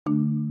What's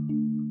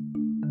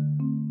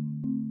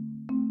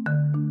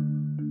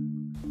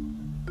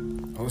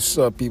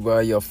up, people?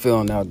 How y'all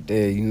feeling out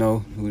there? You know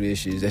who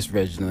this is. That's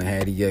Reginald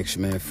Hattie X,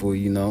 man, for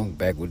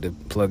back with the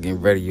plug-in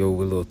radio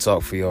with a little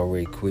talk for y'all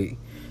real quick.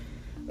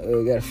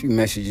 Got a few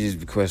messages,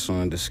 requests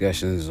on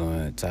discussions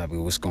on the topic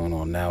of what's going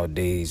on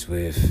nowadays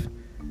with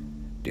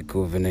the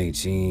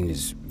COVID-19,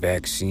 its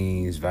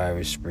vaccines,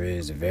 virus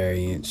spreads, the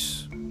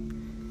variants,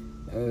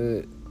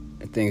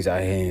 things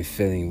out here and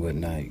feeling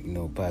whatnot,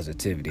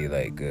 positivity,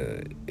 like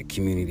the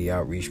community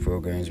outreach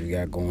programs we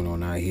got going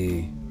on out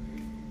here.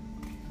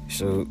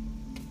 So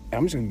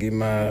I'm just going to give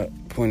my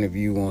point of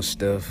view on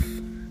stuff,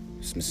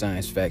 some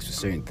science facts for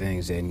certain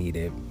things that need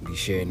to be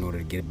shared in order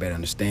to get a better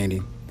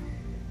understanding.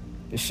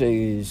 This shit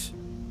is,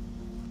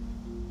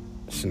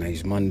 it's a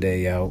nice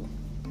Monday out,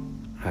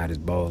 hot as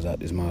balls out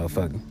this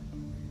motherfucker.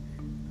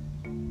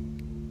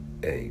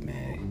 Hey,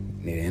 man,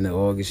 near the end of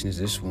August is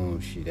this one,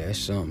 shit, that's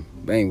something.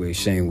 But anyway,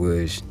 saying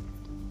was,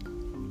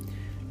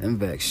 them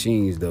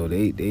vaccines, though,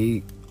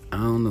 they I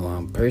don't know.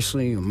 I'm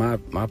personally, my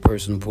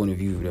personal point of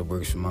view that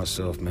works for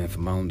myself, man, for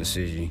my own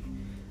decision,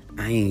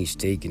 I ain't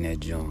taking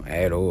that junk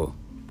at all.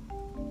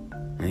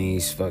 I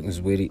ain't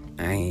fucking with it.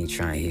 I ain't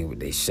trying to hear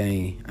what they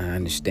saying. I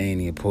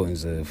understand the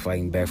importance of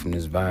fighting back from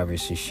this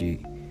virus and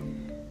shit,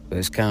 but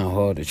it's kind of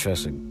hard to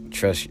trust them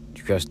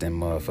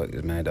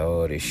motherfuckers, man. To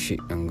all this shit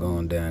done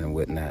going down and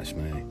whatnots,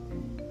 man.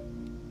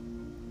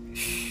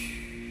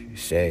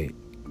 Sad.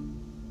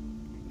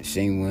 The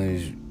same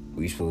ones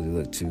we supposed to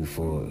look to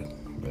for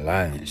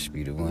reliance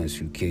be the ones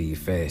who kill you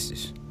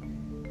fastest.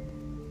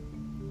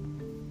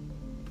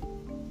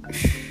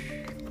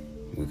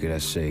 What could I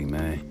say,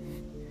 man?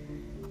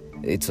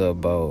 They talk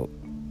about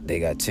they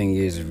got 10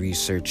 years of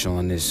research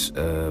on this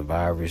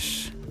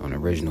virus, on the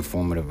original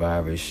form of the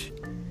virus,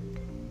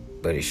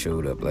 but it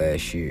showed up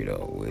last year,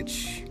 though,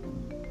 which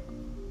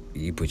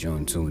you put your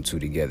own 2 and 2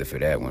 together for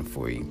that one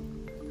for you.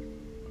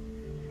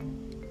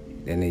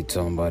 Then they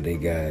talking about they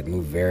got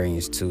new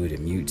variants to it that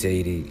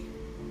mutated.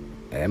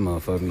 That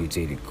motherfucker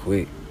mutated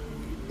quick.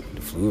 The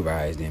flu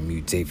virus didn't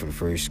mutate for the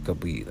first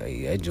couple of years.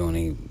 Like, that joint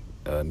ain't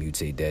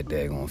mutate that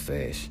daggone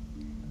fast.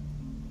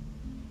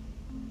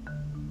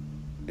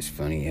 It's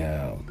funny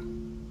how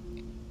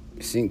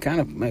it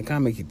kind of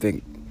make you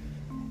think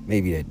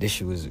maybe that this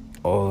shit was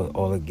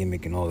all a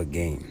gimmick and all a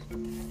game.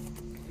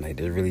 Like,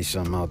 there's really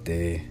something out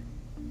there,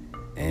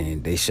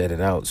 and they set it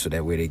out so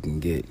that way they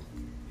can get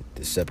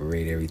to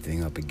separate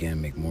everything up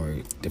again, make more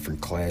different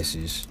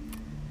classes.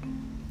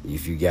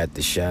 If you got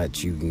the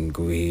shot, you can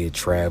go ahead,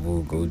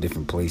 travel, go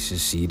different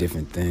places, see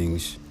different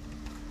things.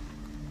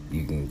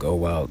 You can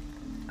go out,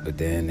 but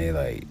then they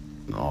like,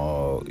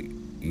 oh,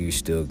 you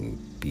still can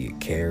be a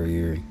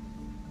carrier.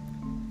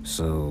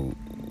 So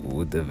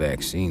what the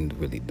vaccine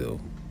really do?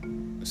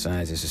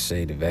 Scientists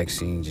say the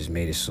vaccine just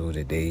made it so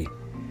that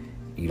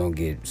you don't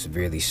get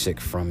severely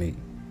sick from it.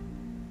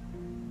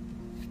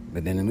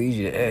 But then it leads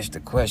you to ask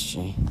the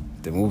question,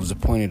 then what was the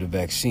point of the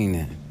vaccine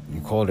then? You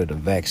called it a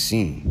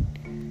vaccine.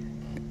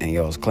 And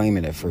y'all was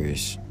claiming at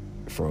first,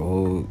 for a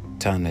whole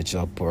time that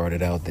y'all brought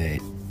it out, that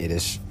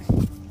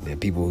that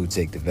people who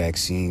take the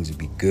vaccines would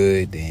be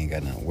good, they ain't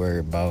got nothing to worry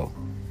about.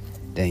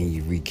 Then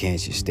you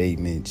recant your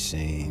statement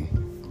saying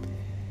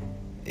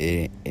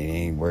it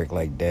ain't work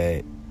like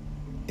that.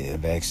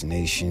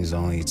 Vaccinations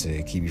only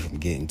to keep you from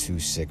getting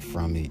too sick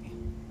from it.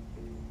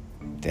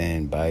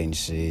 Then Biden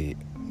said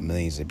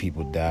millions of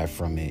people died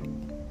from it.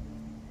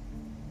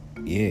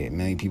 Yeah,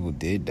 many people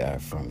did die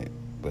from it,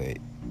 but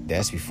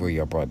that's before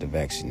y'all brought the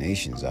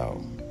vaccinations out.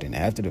 Then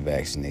after the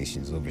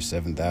vaccinations, over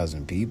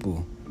 7,000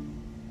 people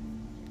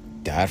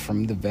died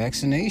from the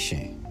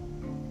vaccination.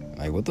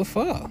 Like, what the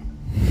fuck?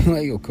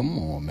 Like, yo, come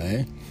on,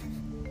 man.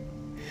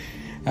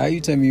 How you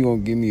tell me you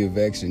gonna give me a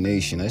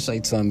vaccination? That's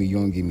like telling me you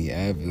gonna give me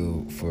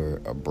Advil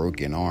for a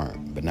broken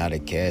arm, but not a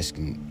cast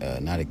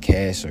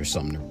or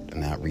something to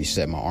not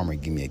reset my arm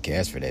and give me a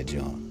cast for that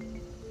junk.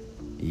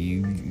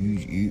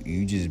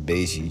 You just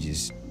basically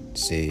just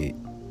said,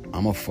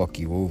 I'm gonna fuck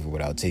you over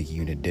without taking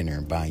you to dinner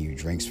and buying you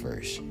drinks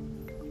first.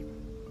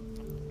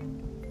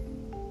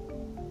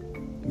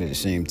 But at the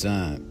same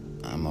time,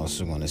 I'm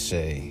also gonna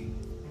say,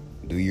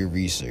 do your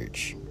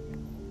research.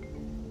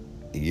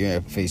 If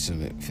you're faced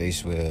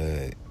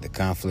with the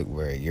conflict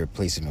where your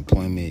place of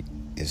employment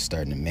is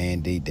starting to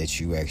mandate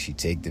that you actually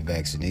take the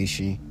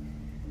vaccination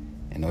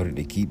in order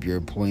to keep your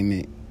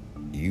employment,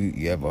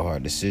 you have a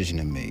hard decision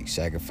to make.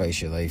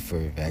 Sacrifice your life for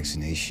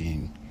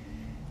vaccination.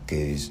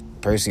 Because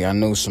personally, I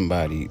know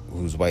somebody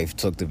whose wife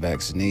took the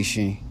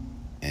vaccination,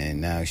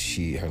 and now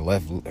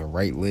her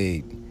right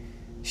leg,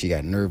 she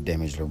got nerve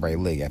damage to her right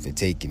leg after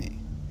taking it.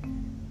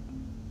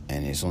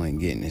 And it's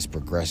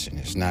progressing.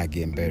 It's not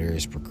getting better,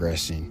 it's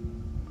progressing.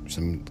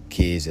 Some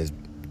kids that's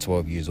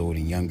 12 years old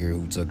and younger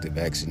who took the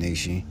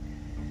vaccination,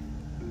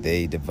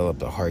 they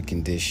developed a heart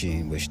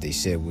condition, which they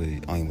said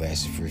would only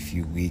lasted for a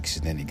few weeks,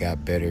 and then it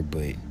got better.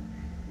 But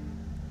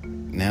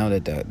now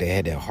that they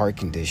had that heart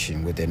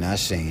condition, what they're not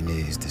saying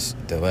is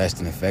the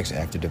lasting effects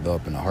after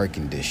developing a heart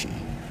condition,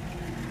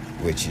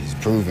 which is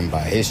proven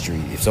by history.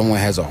 If someone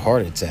has a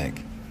heart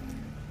attack,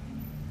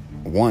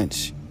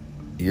 once,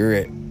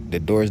 the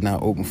door's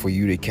not open for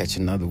you to catch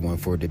another one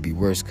for it to be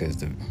worse, because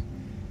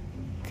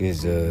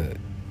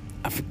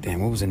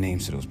damn, what was the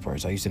names of those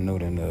parts? I used to know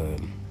them,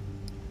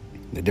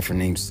 the different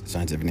names,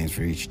 scientific names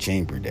for each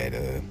chamber that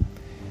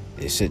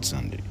it sits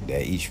under.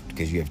 That each,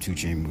 because you have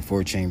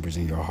four chambers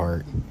in your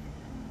heart.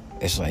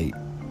 It's like,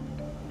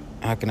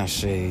 how can I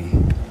say,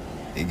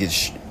 it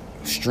gets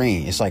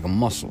strained. It's like a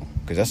muscle,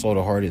 because that's all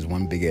the heart is,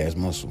 one big ass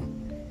muscle.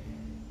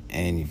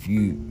 And if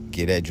you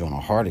get that joint a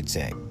heart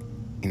attack,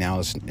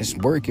 it's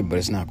working, but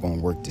it's not going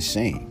to work the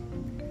same.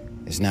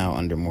 It's now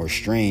under more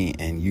strain,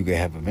 and you could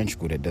have a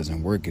ventricle that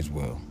doesn't work as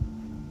well.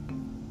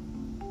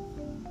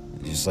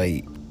 Just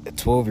like a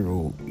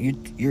 12-year-old,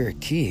 you're a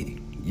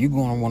kid. You're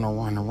going to want to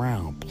run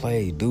around,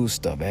 play, do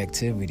stuff,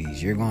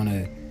 activities. You're going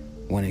to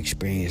want to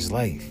experience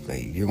life.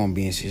 Like, you're going to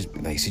be in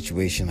like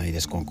situation like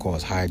that's going to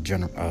cause high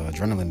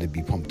adrenaline to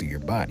be pumped through your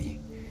body.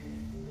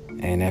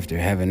 And after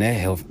having that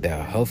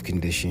health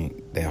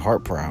condition, that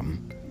heart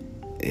problem,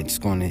 it's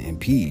going to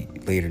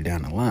impede later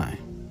down the line.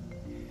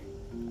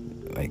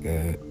 Like,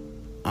 I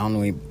don't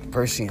know,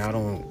 personally, I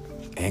don't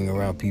hang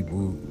around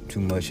people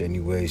too much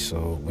anyway,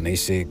 so when they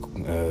said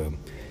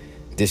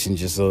dissing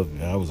yourself,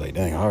 I was like,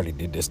 dang, I already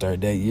did that,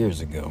 started that years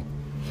ago.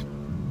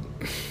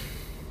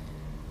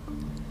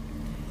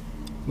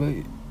 But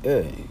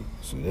yeah,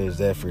 so there's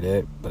that for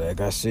that. But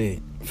like I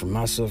said, for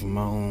myself and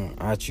my own,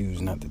 I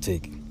choose not to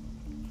take it.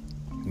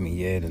 I mean,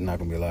 yeah, there's not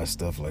gonna be a lot of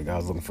stuff. Like, I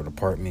was looking for an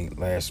apartment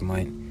last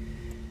month,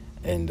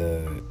 and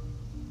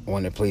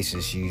one of the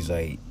places, she's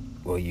like,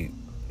 well, you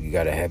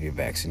gotta have your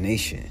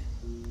vaccination.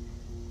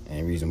 And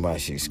the reason why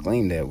she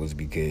exclaimed that was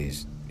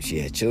because she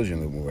had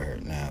children living with her.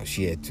 Now,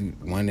 she had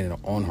one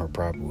on her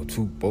property,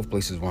 both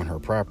places were on her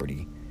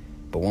property,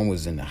 but one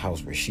was in the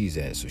house where she's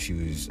at, so she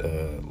was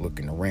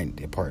looking to rent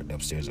the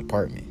upstairs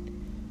apartment.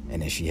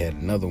 And then she had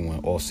another one,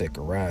 offset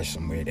garage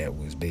somewhere, that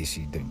was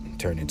basically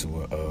turned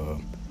into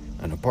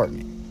an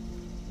apartment.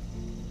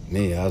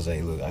 Me, I was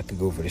like, look, I could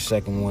go for the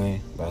second one,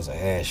 but I was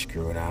like,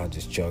 screw it, I'll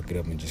just chalk it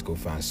up and just go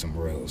find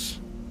somewhere else.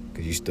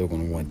 Because you're still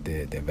going to want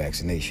that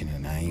vaccination,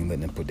 and I ain't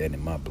letting them put that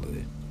in my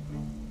blood.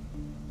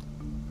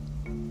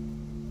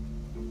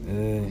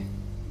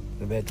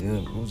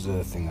 What was the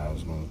other thing I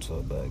was going to talk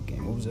about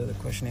again? What was the other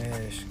question I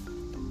asked?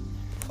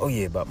 Oh,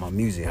 yeah, about my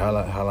music. How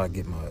I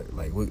get my,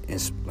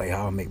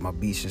 how I make my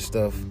beats and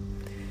stuff.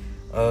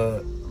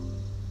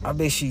 I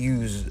basically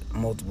use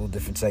multiple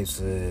different types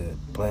of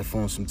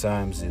platforms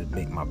sometimes to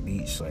make my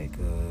beats. Like,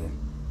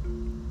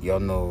 y'all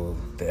know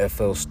the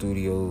FL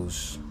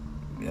Studios.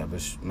 I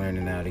was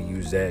learning how to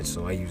use that,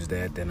 so I use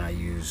that. Then I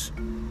use,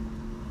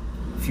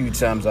 a few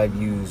times I've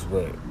used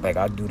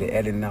I do the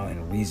editing out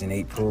in Reason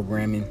 8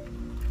 programming,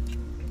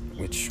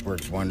 which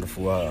works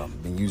wonderful.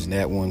 I've been using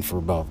that one for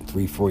about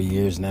 3-4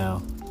 years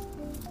now.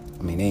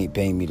 I mean, they ain't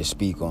paying me to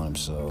speak on them,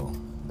 so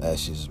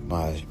that's just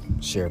my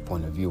shared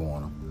point of view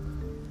on them.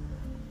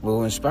 But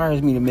what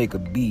inspires me to make a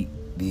beat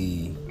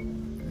be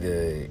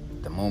the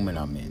moment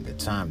I'm in, the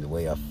time, the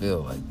way I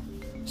feel. Like,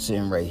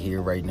 sitting right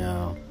here, right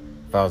now.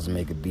 If I was to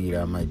make a beat,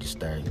 I might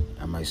start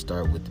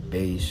with the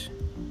bass.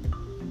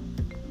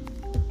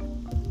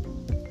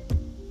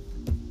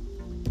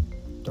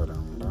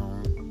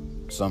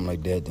 Something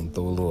like that, then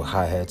throw a little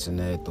hi-hats in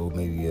there, throw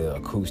maybe an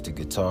acoustic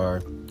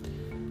guitar,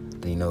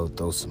 then,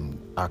 throw some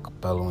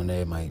acapella in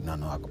there.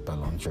 No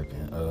acapella, I'm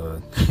tripping.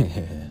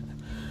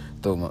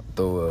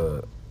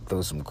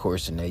 Throw some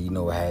chorus in there,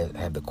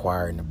 have the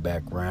choir in the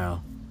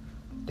background.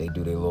 They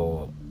do their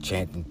little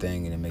chanting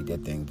thing, and they make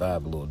that thing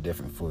vibe a little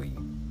different for you.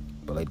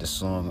 But like the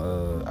song,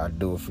 I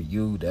Do It For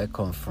You, that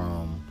comes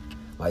from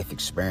life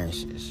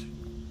experiences.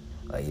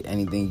 Like,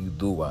 anything you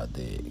do out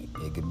there,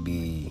 it could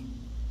be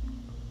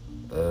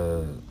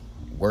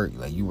work.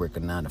 Like, you work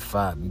a 9 to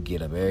 5, you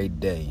get up every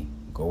day,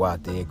 go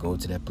out there, go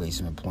to that place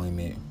of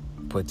employment,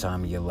 put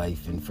time in your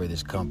life in for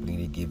this company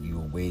to give you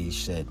a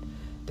wage set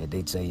that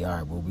they tell you, all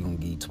right, well, we gonna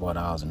give you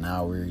 $12 an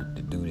hour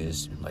to do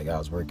this. Like, I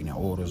was working at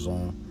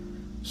AutoZone,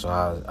 so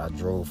I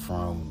drove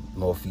from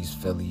Northeast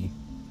Philly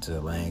to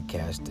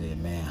Lancaster,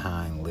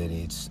 Manheim,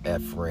 Lidditz,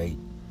 F-Rate,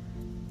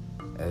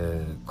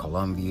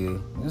 Columbia.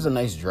 It was a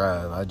nice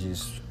drive. I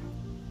just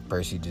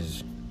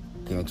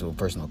came into a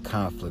personal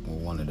conflict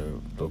with one of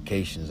the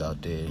locations out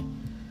there,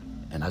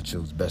 and I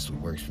chose best what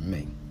works for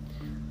me.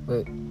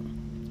 But,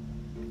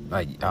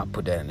 like, I'll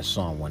put that in a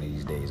song one of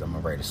these days. I'm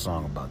gonna write a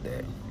song about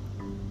that.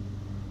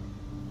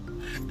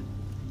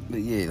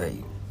 But yeah,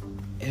 like,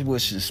 it's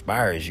what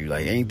inspires you.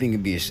 Like, anything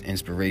can be an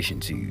inspiration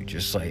to you.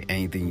 Just like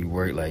anything you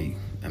work, like,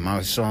 in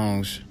my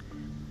songs,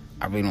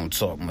 I really don't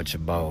talk much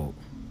about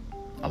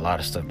a lot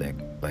of stuff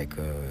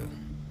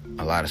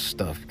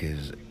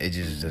because it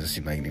just doesn't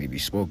seem like it need to be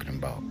spoken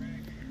about.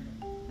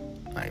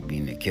 Like,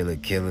 being a killer,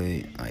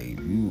 like,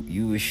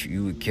 you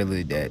a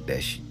killer,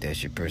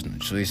 that's your personal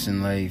choice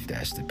in life.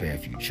 That's the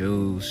path you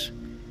choose.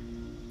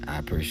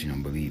 I personally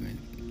don't believe in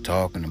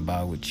talking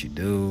about what you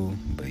do,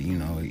 but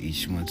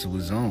each one to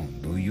his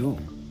own. Do you?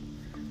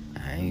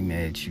 I ain't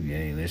mad at you.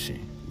 Hey, listen,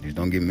 just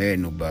don't get mad at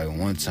nobody.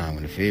 One time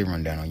when the fed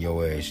run down on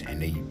your ass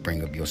and they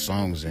bring up your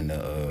songs in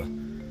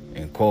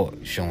caught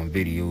showing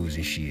videos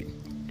and shit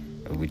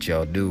of what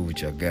y'all do,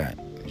 what y'all got.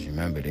 Just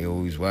remember, they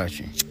always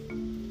watching.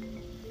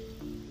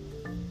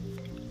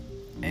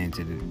 And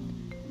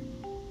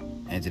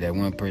to that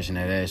one person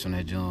that asked on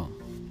that joint,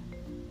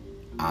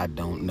 I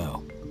don't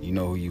know. You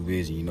know who you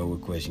is and you know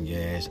what question you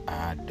ask.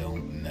 I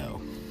don't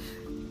know.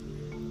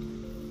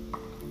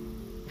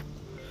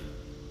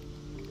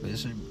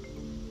 But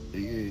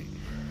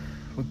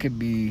what could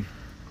be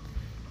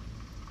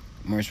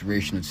more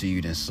inspirational to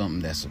you than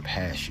something that's a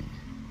passion?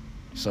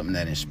 Something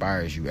that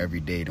inspires you every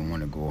day to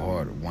want to go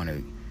harder, want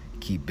to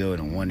keep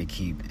building, want to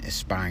keep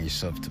inspiring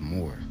yourself to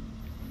more.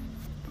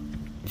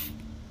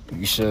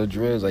 You sell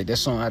drugs, like that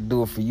song I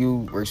Do It For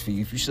You works for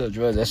you. If you sell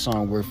drugs, that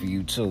song works for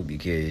you too,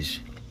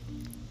 because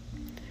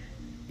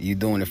you're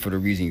doing it for the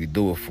reason you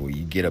do it for.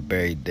 You get up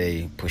every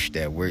day, push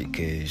that work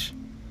because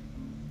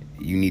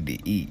you need to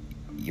eat.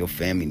 Your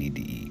family need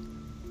to eat.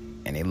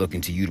 And they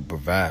looking to you to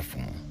provide for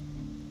them.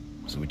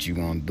 So what you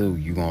gonna do?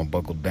 You gonna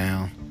buckle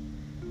down,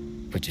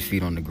 put your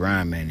feet on the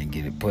grind, man, and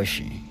get it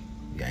pushing.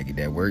 You gotta get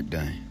that work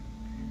done.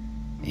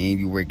 And if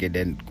you work at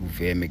that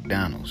goofy at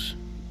McDonald's,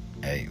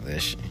 hey,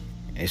 listen.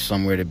 It's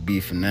somewhere to be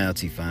for now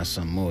till you find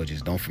something more.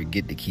 Just don't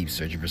forget to keep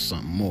searching for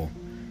something more.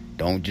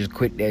 Don't just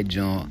quit that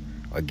joint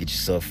or get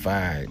yourself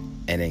fired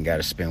and then got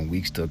to spend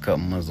weeks to a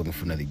couple months looking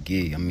for another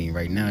gig. I mean,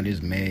 right now,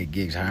 there's mad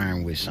gigs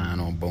hiring with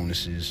sign-on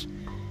bonuses,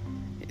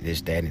 this,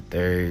 that, and the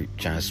third,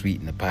 trying to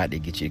sweeten the pot to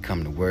get you to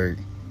come to work.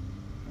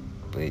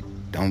 But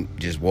don't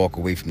just walk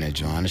away from that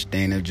joint. I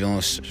understand that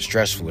joint's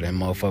stressful. That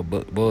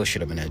motherfucker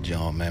bullshit up in that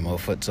joint, man.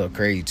 Motherfucker talk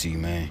crazy to you,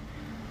 man.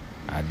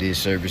 I did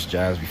service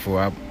jobs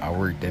before. I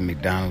worked at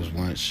McDonald's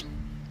once.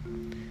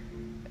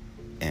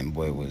 And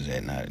boy, was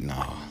that not,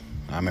 no.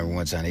 I remember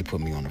one time they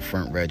put me on the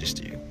front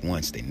register.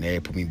 Once, they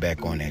never put me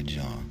back on that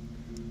job.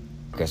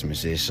 Customer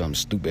said something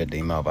stupid at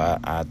their mouth.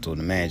 I told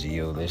the manager,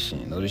 yo, that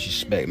shit, no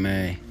disrespect,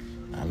 man.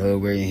 I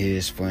love working here.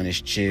 It's fun,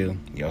 it's chill.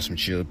 Y'all some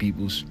chill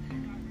peoples.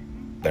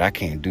 But I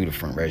can't do the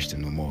front register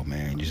no more,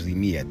 man. Just leave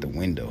me at the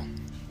window.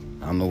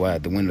 I don't know why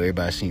at the window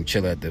everybody seemed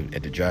chiller at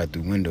the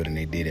drive-through window than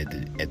they did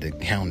at the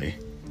counter.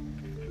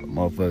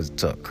 Motherfuckers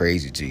talk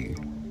crazy to you.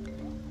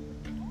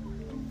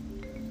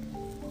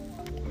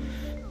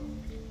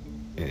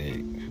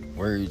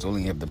 Words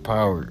only have the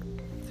power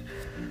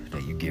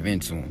that you give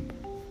into them.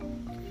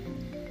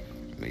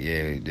 But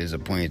yeah, there's a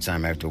point in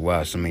time after a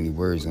while, so many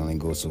words only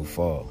go so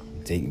far.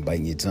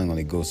 Biting your tongue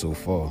only go so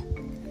far.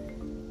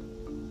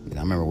 And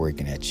I remember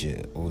working at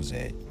what was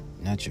that?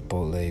 Not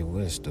Chipotle,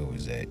 what store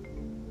was that?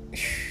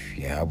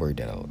 Yeah, I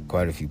worked at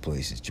quite a few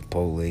places.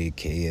 Chipotle,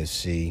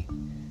 KFC.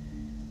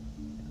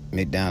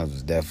 McDonald's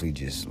was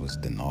definitely was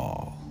the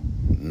no.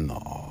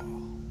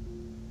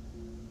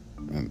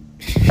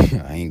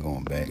 I ain't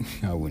going back.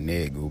 I wouldn't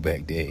dare go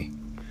back there.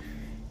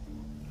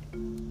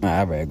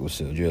 I'd rather go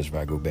sell drugs before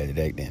I go back to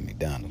that damn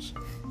McDonald's.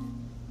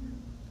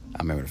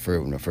 I remember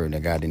when the first I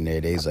got in there,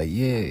 they was like,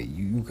 yeah,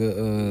 you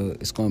could,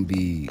 it's going to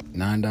be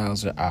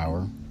 $9 an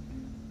hour.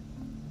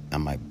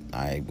 I'm like, all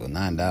right, well,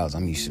 $9,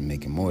 I'm used to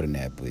making more than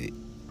that, but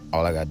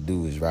all I got to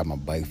do is ride my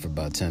bike for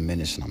about 10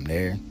 minutes and I'm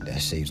there.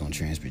 That saves on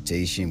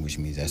transportation, which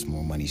means that's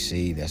more money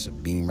saved. That's a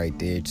beam right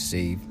there to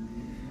save.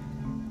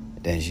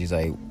 Then she's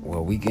like,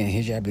 well,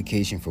 here's your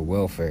application for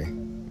welfare.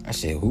 I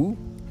said, who?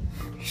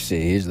 She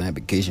said, here's an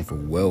application for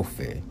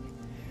welfare.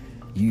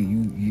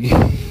 You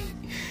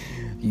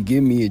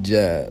give me a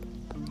job.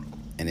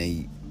 And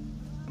then,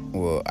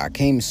 I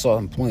came and sought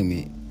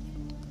employment.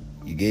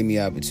 You gave me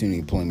opportunity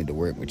employment to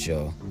work with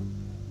y'all.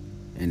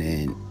 And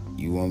then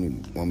you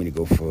want me to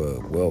go for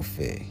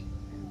welfare,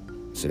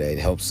 so that it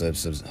helps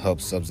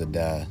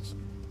subsidize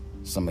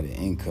some of the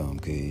income,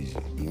 because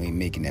you ain't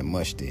making that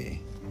much there.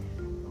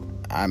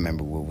 I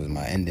remember what was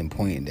my ending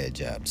point in that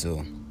job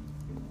too.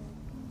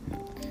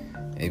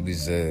 It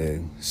was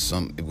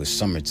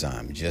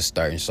summertime, just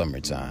starting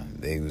summertime.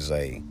 They was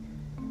like,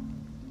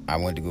 I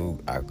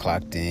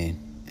clocked in,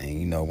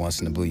 and once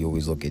in a blue you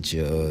always look at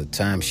your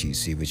timesheet,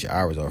 see what your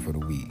hours are for the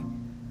week.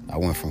 I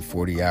went from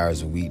 40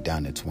 hours a week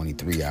down to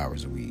 23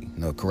 hours a week.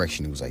 No,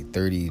 correction, it was like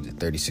 30 to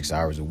 36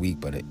 hours a week,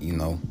 but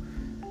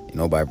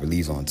nobody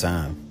relieves on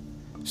time.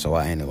 So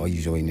I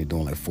usually end up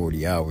doing like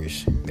 40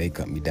 hours. They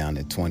cut me down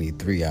to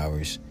 23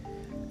 hours.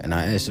 And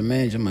I asked the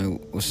manager, I'm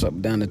like, what's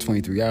up down to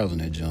 23 hours on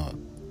that job?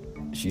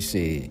 She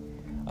said,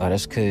 oh,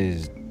 that's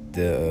because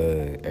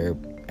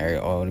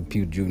all the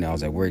people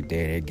juveniles that work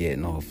there, they're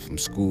getting off from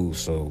school,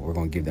 so we're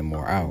going to give them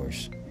more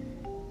hours.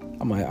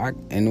 I'm like,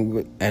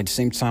 and at the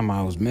same time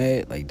I was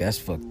mad, like, that's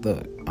fucked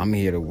up. I'm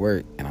here to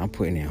work, and I'm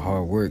putting in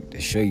hard work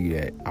to show you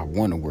that I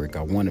want to work,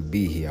 I want to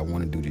be here, I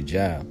want to do the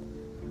job.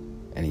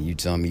 And then you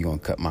telling me you're going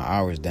to cut my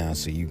hours down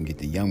so you can get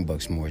the young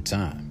bucks more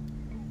time.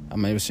 I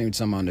mean, at the same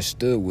time I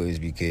understood was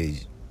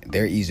because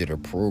they're easy to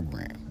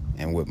program.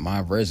 And with my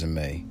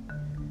resume,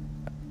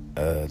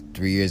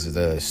 3 years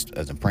as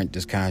an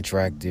apprentice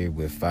contractor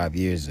with 5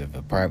 years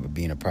of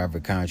being a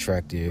private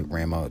contractor,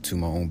 ran my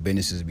own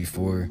businesses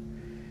before.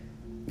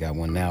 Got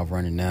one now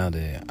running now,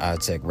 the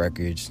iTech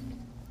Records.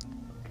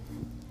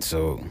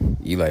 So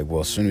you like, well,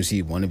 as soon as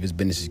one of his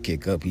businesses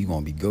kick up, he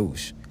gonna be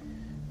ghost.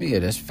 Yeah,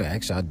 that's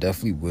facts. I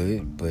definitely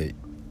would. But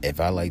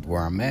if I liked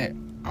where I'm at,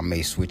 I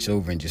may switch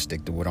over and just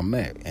stick to what I'm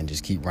at and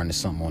just keep running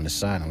something on the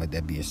side and let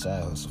that be a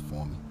side hustle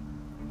for me.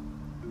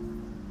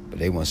 But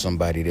they want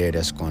somebody there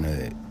that's going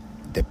to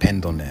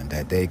depend on them,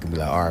 that they can be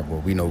like, all right,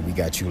 well, we know we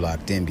got you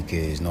locked in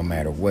because no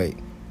matter what,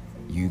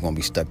 you're going to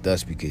be stuck to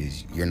us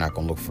because you're not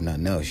going to look for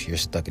nothing else. You're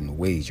stuck in the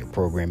ways. You're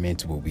programmed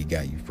into what we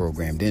got you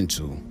programmed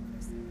into.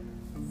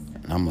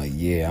 And I'm like,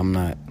 yeah, I'm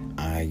not,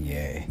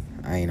 I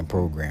ain't a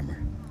programmer.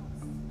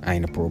 I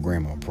ain't a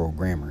programmer, I'm a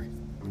programmer.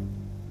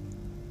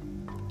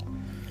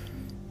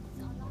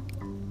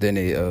 Then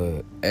they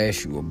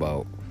ask you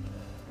about,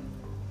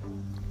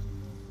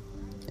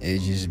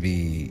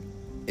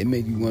 it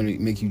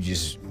make you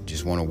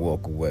just want to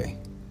walk away.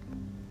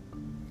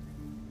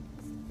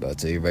 But I'll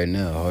tell you right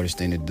now, the hardest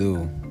thing to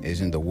do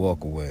isn't to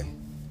walk away.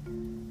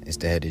 It's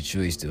to have the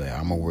choice to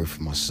I'm gonna work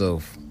for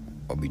myself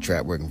or be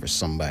trapped working for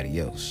somebody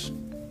else.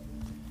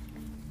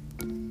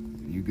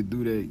 You could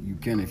do that, you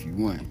can if you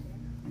want.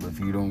 But if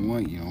you don't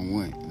want, you don't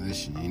want.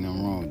 Listen, ain't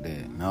nothing wrong with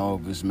that. Not all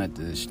of us meant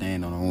to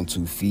stand on our own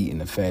 2 feet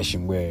in a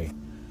fashion where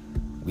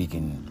we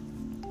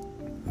can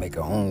make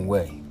our own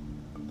way.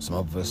 Some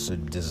of us are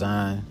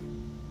designed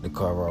to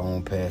carve our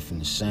own path in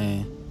the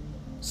sand.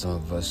 Some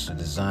of us are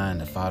designed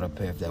to follow the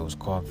path that was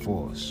carved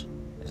for us.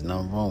 There's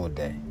nothing wrong with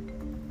that.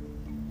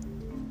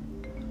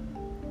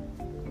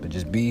 But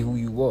just be who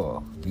you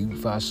are. If you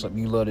find something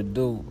you love to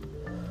do,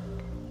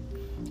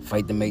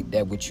 fight to make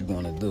that what you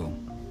want to do.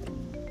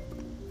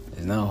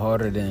 It's not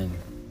harder than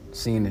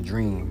seeing a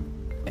dream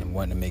and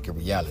wanting to make it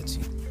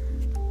reality.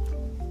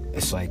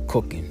 It's like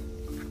cooking.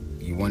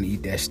 You want to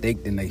eat that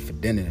steak tonight for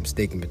dinner, them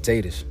steak and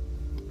potatoes.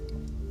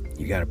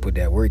 You got to put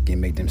that work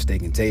in, make them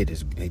steak and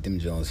potatoes, make them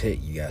joints hit.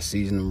 You got to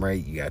season them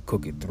right. You got to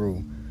cook it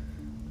through.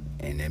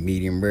 And that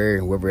medium rare,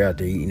 whoever out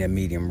there eating that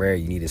medium rare,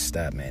 you need to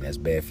stop, man. That's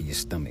bad for your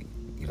stomach.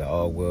 You're like,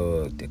 oh,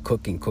 well, the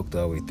cooking cooked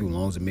all the way through. As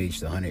long as it makes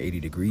to 180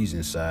 degrees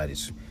inside,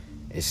 it's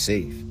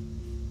safe.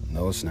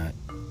 No, it's not.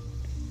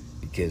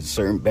 Because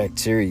certain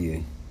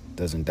bacteria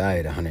doesn't die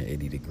at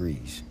 180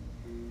 degrees.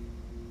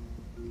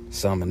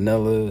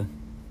 Salmonella,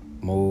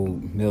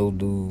 mold,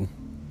 mildew,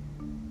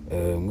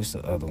 what's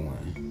the other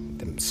one?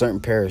 Certain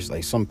parasites,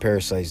 like some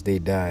parasites, they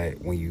die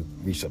when you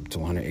reach up to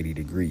 180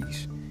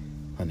 degrees,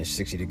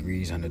 160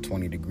 degrees,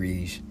 120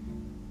 degrees.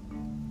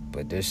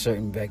 But there's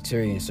certain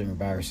bacteria and certain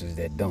viruses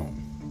that don't.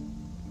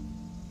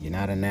 You're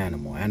not an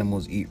animal.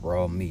 Animals eat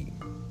raw meat.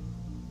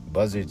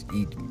 Buzzards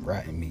eat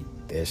rotten meat.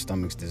 Their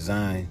stomach's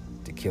designed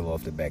to kill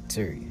off the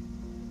bacteria.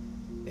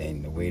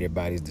 And the way their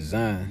body's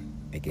designed,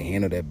 they can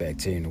handle that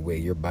bacteria in the way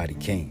your body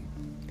can't.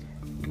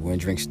 You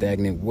wouldn't drink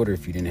stagnant water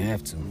if you didn't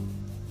have to.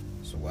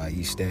 So why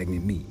eat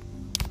stagnant meat?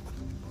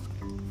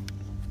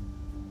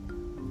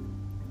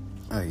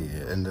 Oh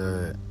yeah, and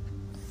the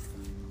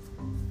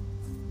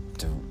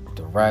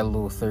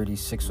Rilo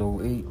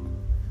 3608,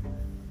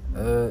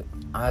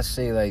 I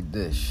say like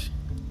this.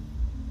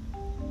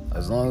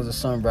 As long as the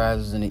sun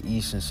rises in the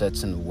east and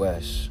sets in the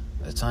west,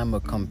 the time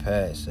will come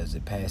past as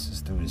it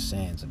passes through the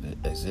sands of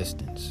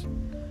existence.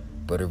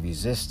 But a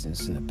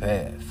resistance in the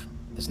path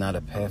is not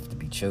a path to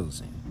be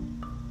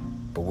chosen.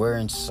 But where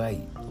in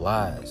sight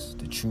lies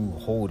the true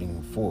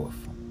holding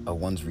forth of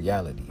one's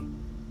reality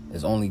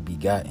is only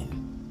begotten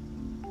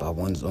by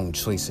one's own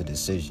choice of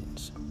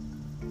decisions.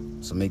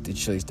 So make the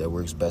choice that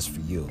works best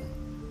for you.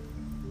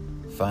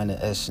 Find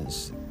the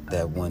essence,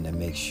 that one that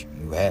makes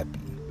you happy,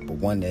 but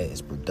one that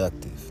is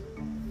productive.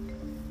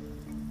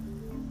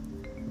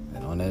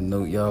 And on that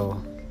note,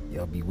 y'all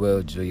be well.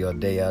 Enjoy your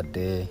day out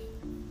there.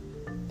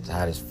 It's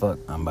hot as fuck.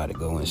 I'm about to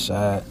go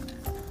inside.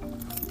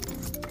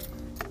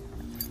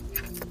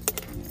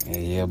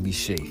 And y'all be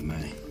safe,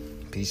 man.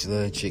 Peace,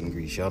 love, chicken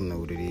grease. Y'all know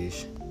what it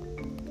is.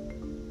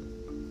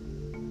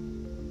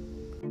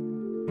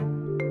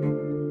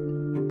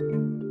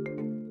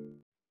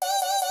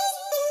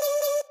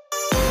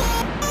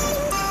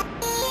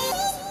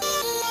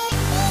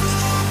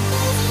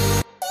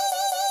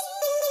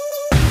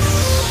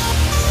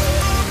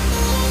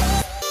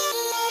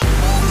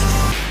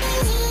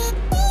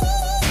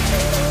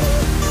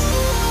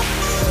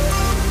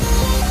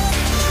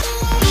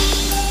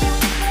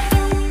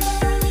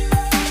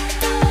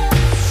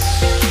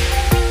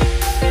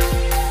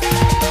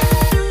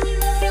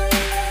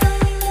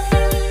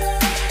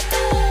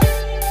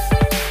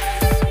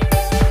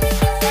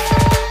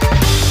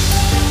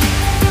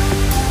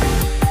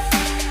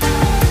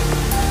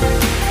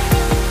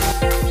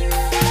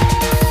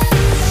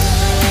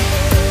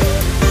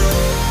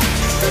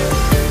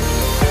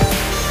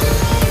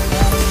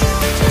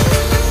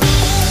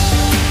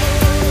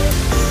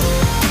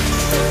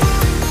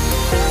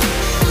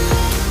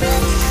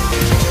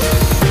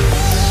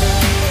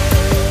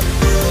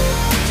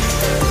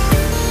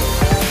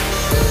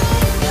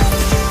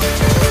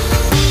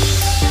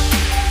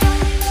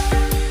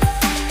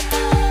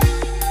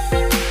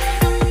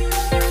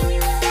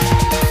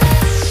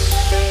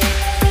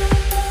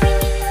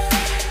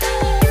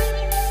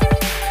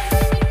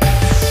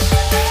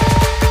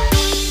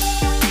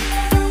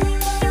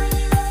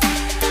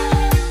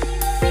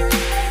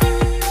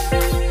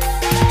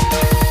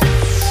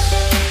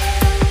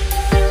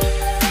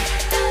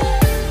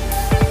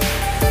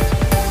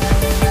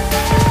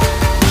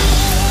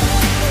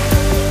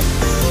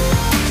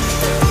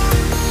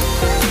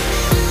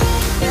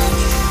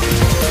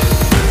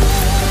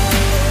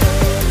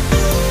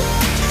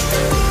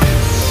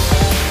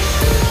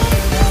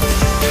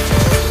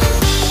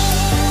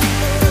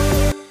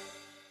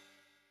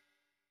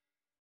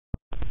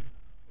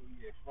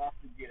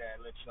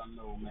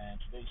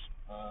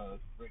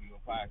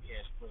 radio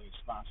podcast play is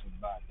sponsored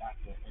by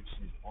Dr.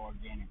 X's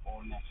Organic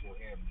All Natural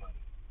Hair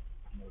Butter.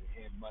 You know, the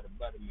hair butter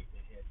make the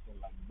hair feel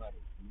like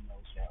butter. You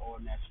know, it's that all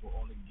natural,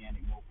 all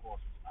organic, no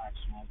phosphorus,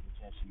 oxygen,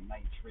 potassium,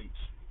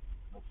 nitrates,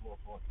 no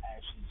fluoride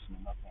acids,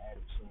 no nothing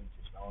added to it.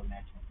 Just all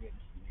natural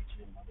goodness from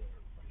nature and Mother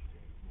Earth right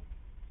there.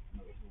 You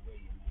know, it's a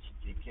way, man. She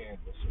take care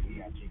of us, so we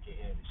gotta take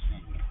care of the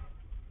same.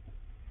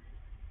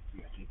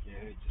 We gotta take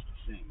care of it just the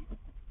same.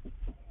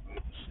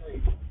 But to say,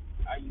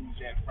 I use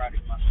that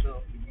product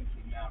myself, and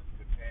using now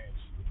for the past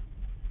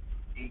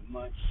 8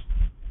 months.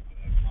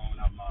 I've grown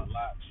out my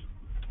locks,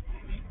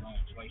 and they grown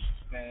twice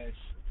as fast.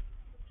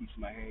 Keeps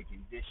my hair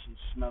conditioned,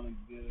 smelling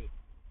good.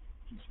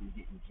 Keeps me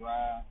getting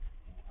dry,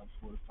 and helps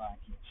fortify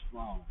and keep it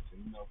strong.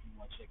 So you know, if you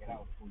want to check it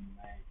out for you,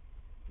 man,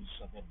 you just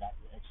up that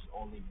Dr. X's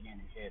All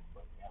Organic Hair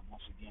Butter. That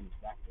once again is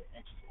Dr.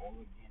 X's All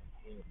Organic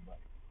Hair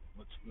Butter.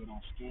 Looks good on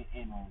skin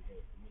and on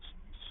hair. Listen,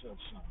 it's so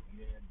something.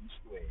 Yeah, be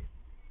squared.